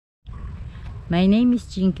My name is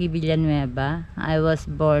Jinkee. I was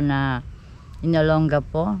born in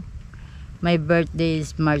Olongapo. My birthday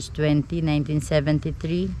is March 20,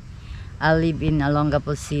 1973. I live in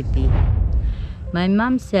Olongapo City. My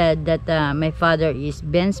mom said that my father is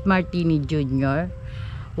Benz Martini Jr.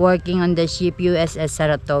 working on the ship USS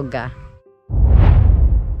Saratoga.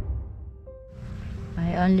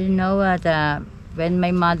 I only know that when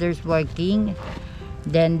my mother's working,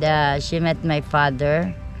 then she met my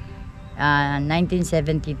father,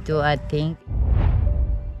 1972 I think.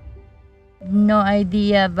 No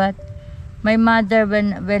idea, but my mother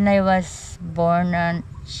when I was born,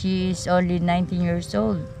 she is only 19 years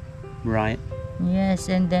old. Right. Yes,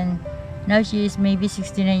 and then now she is maybe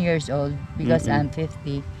 69 years old because I'm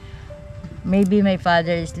 50. Maybe my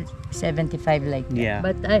father is 75 like that. Yeah.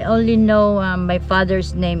 But I only know my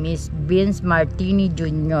father's name is Benz Martini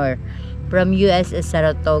Jr. from USS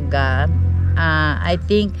Saratoga. I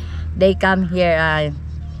think they come here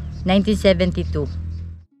 1972.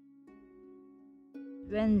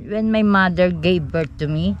 When my mother gave birth to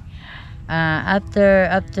me, after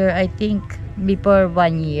I think before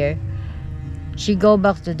 1 year, she go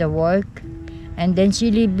back to the work, and then she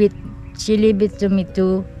leave it to me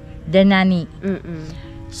to the nanny.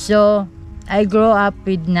 So I grow up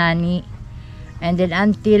with nanny, and then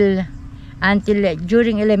until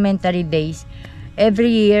during elementary days, every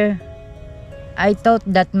year I thought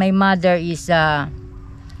that my mother is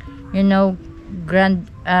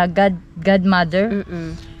godmother.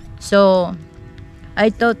 So I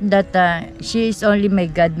thought that she is only my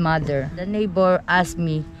godmother. The neighbor asked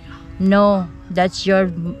me, "No, that's your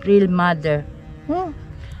real mother."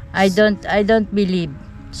 I don't believe.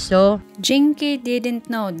 So Jinkee didn't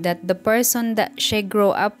know that the person that she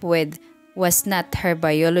grew up with was not her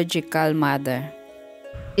biological mother.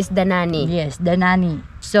 Is the nanny? yes, the nanny.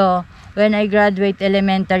 So when I graduate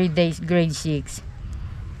elementary days, grade 6,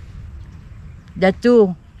 the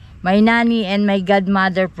two, my nanny and my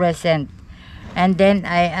godmother present. And then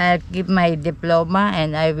I give my diploma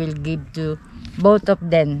and I will give to both of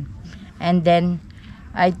them. And then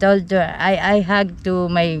I told her, I hugged to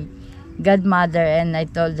my godmother and I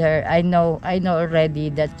told her, I know already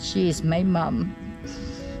that she is my mom.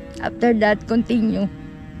 After that, continue.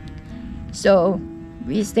 So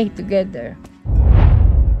we stay together.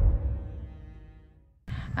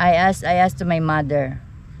 I asked to my mother,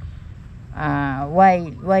 why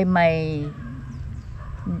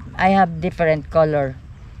I have different color,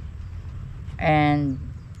 and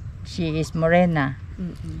she is morena.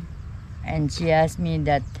 And she asked me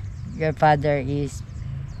that your father is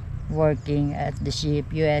working at the ship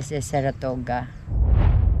USS Saratoga.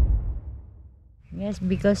 Yes,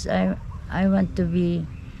 because I want to be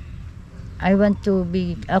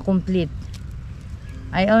a complete.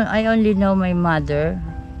 I only know my mother,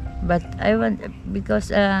 but I want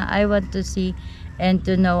to see and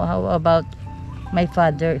to know how about my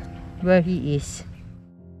father, where he is.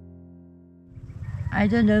 I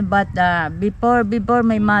don't know, but before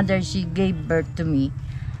my mother, she gave birth to me.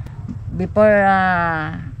 Before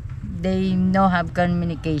they no have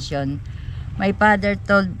communication, my father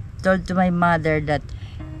told to my mother that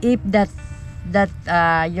if that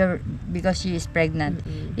because she is pregnant,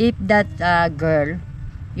 if that girl,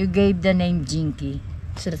 you gave the name Jinkee.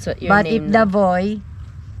 So that's what your But name if the boy,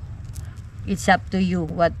 it's up to you.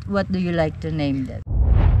 What do you like to name that?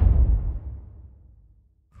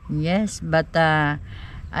 Yes, but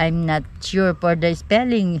I'm not sure for the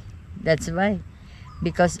spelling. That's why,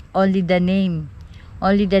 because only the name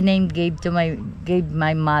gave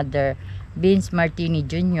my mother, Benz Martini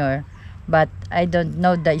Jr. But I don't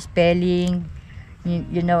know the spelling.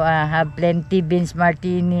 I have plenty Benz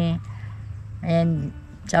Martini, and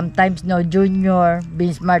sometimes no Junior,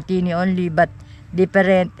 Benz Martini only, but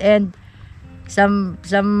different. And some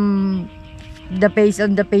the page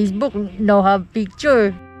on the Facebook no have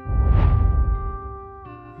picture.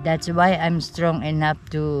 That's why I'm strong enough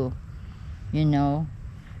to,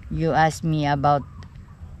 you ask me about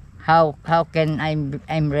how can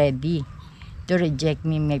I'm ready to reject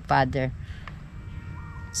me my father.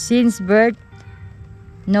 Since birth,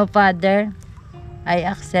 no father, I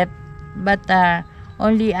accept, but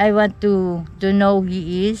only I want to know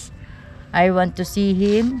he is. I want to see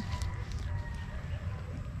him.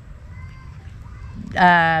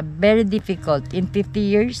 Very difficult. In 50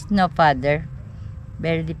 years, no father.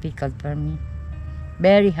 Very difficult for me.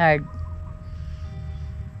 Very hard.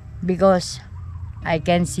 Because I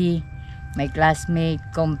can see my classmate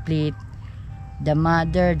complete, the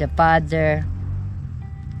mother, the father,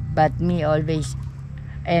 but me always,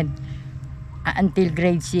 and until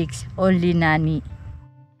grade 6, only nanny.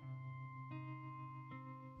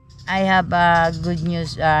 I have good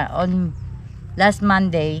news. On last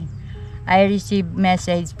Monday, I received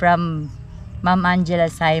message from Ma'am Angela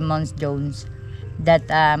Simons Jones that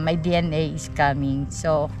my DNA is coming.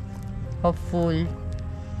 So hopeful,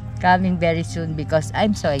 coming very soon because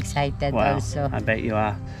I'm so excited. Wow, also. I bet you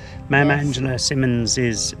are. Ma'am Yes. Angela Simmons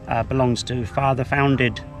belongs to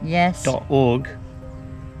fatherfounded.org. Yes.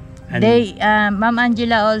 And They Ma'am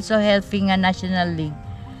Angela also helping a National League,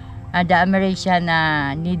 the Amerasian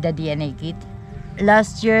need the DNA kit.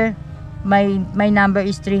 Last year, my number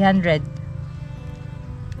is 300.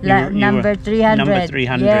 you were Number 300. Number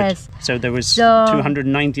 300. Yes. So there was So-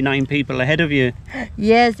 299 people ahead of you.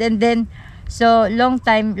 Yes, and then so long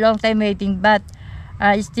time waiting, but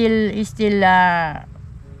still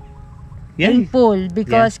Yeah. in full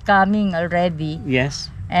because coming already, Yes.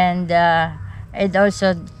 and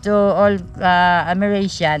also to all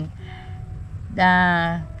Amerasian,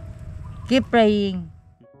 keep praying.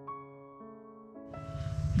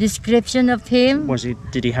 Description of him.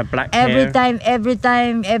 Did he have black Every hair?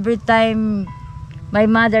 time my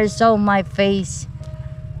mother saw my face,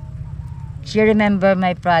 she remember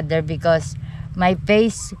my father because my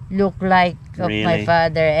face look like of my Really?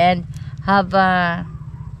 father and have a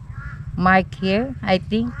mark here, I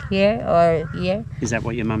think here or here. Is that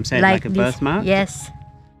what your mum said? Like a this. birthmark? Yes.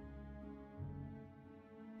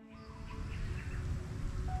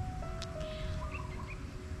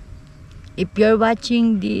 If you're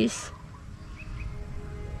watching this,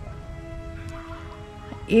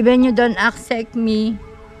 even you don't accept me,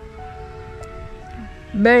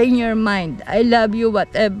 bear in your mind, I love you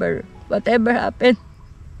whatever happened.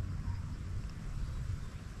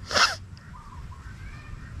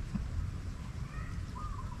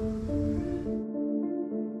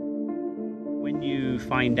 When you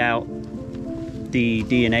find out the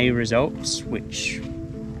DNA results,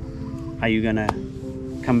 are you going to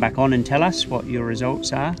come back on and tell us what your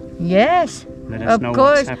results are? Yes, Let us of know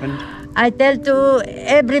course. what's happened. I tell to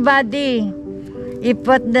everybody, if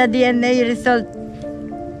what the DNA result,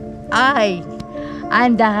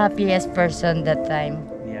 I'm the happiest person that time.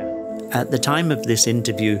 Yeah. At the time of this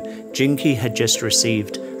interview, Jinkee had just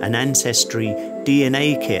received an Ancestry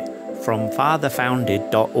DNA kit from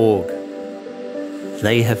fatherfounded.org.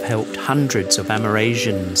 They have helped hundreds of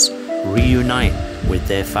Amerasians reunite with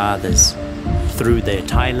their fathers through their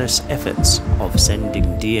tireless efforts of sending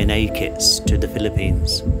DNA kits to the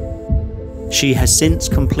Philippines. She has since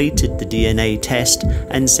completed the DNA test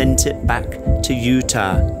and sent it back to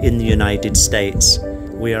Utah in the United States.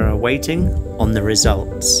 We are awaiting on the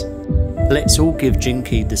results. Let's all give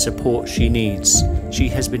Jinkee the support she needs. She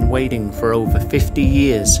has been waiting for over 50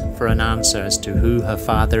 years for an answer as to who her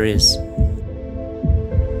father is.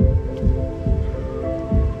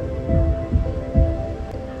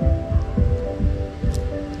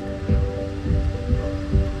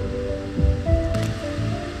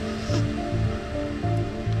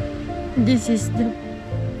 This is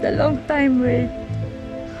the long time wait.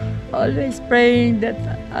 Always praying that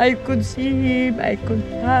I could see him, I could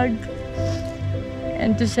hug,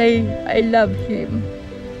 and to say I love him,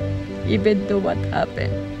 even though what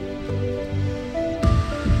happened.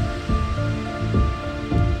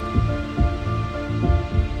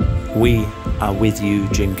 We are with you,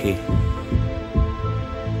 Jinkee.